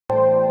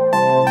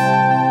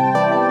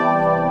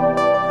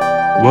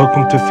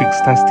Welcome to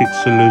FIXtastic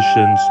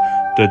Solutions,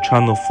 the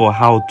channel for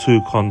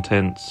how-to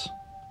contents.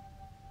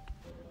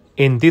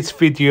 In this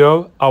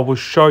video, I will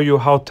show you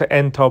how to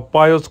enter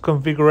BIOS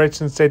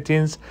configuration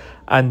settings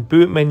and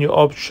boot menu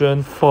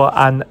option for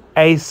an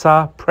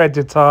Acer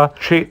Predator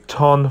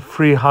Triton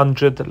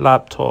 300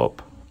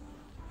 laptop.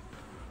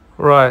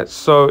 Right,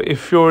 so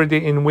if you're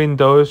already in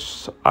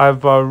Windows,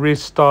 either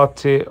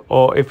restart it,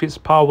 or if it's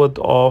powered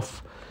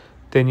off,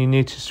 then you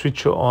need to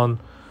switch it on.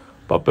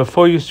 But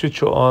before you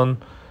switch it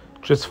on,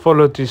 just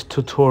follow this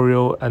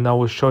tutorial and I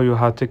will show you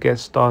how to get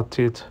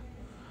started.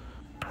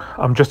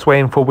 I'm just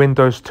waiting for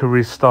Windows to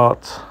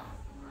restart.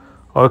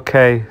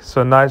 Okay,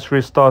 so now it's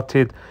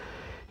restarted.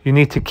 You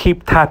need to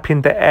keep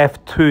tapping the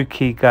F2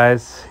 key,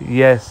 guys.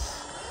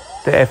 Yes,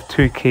 the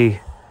F2 key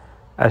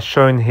as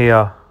shown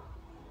here.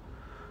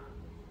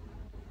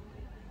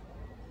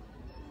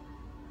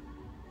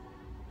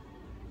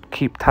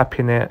 Keep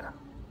tapping it.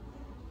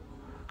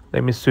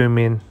 Let me zoom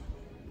in.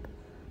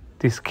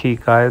 This key,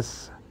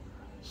 guys.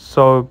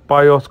 So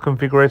BIOS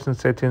configuration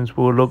settings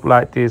will look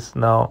like this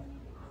now.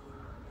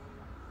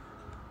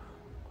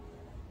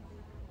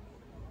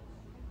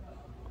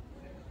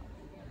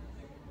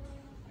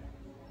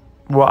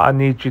 What I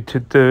need you to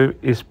do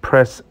is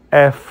press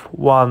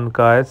F1,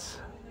 guys.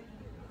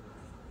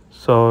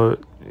 So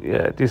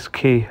yeah, this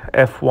key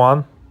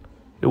F1,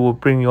 it will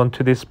bring you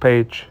onto this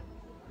page.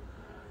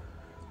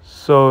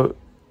 So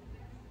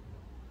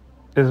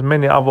there's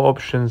many other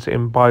options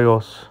in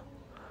BIOS,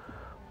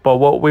 but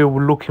what we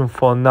were looking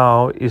for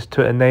now is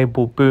to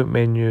enable boot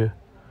menu.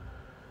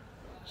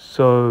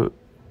 So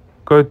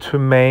go to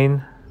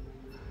main,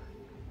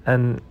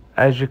 and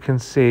as you can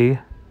see,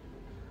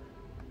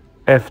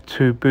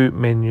 F2 boot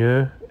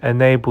menu,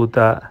 enable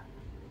that.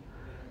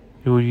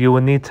 You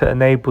will need to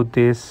enable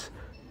this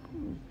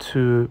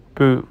to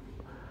boot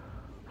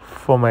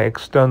from an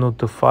external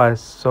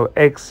device. So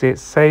exit,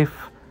 save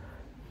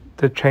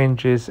the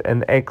changes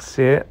and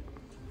exit.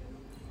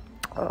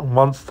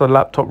 Once the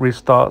laptop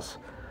restarts,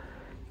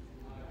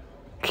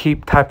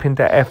 keep tapping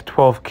the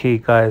F12 key,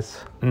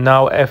 guys.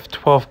 Now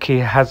F12 key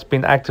has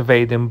been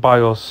activated in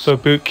BIOS, so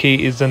boot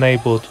key is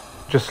enabled.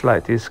 Just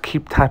like this,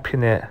 keep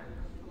tapping it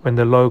when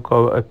the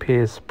logo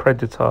appears,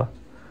 Predator.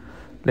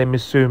 Let me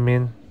zoom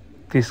in.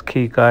 This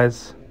key,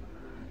 guys,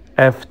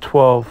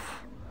 F12.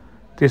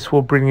 This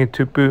will bring you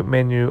to boot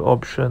menu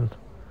option.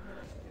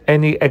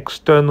 Any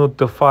external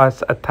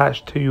device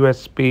attached to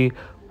USB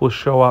will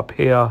show up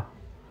here.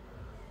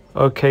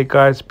 Okay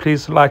guys,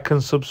 please like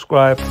and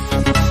subscribe.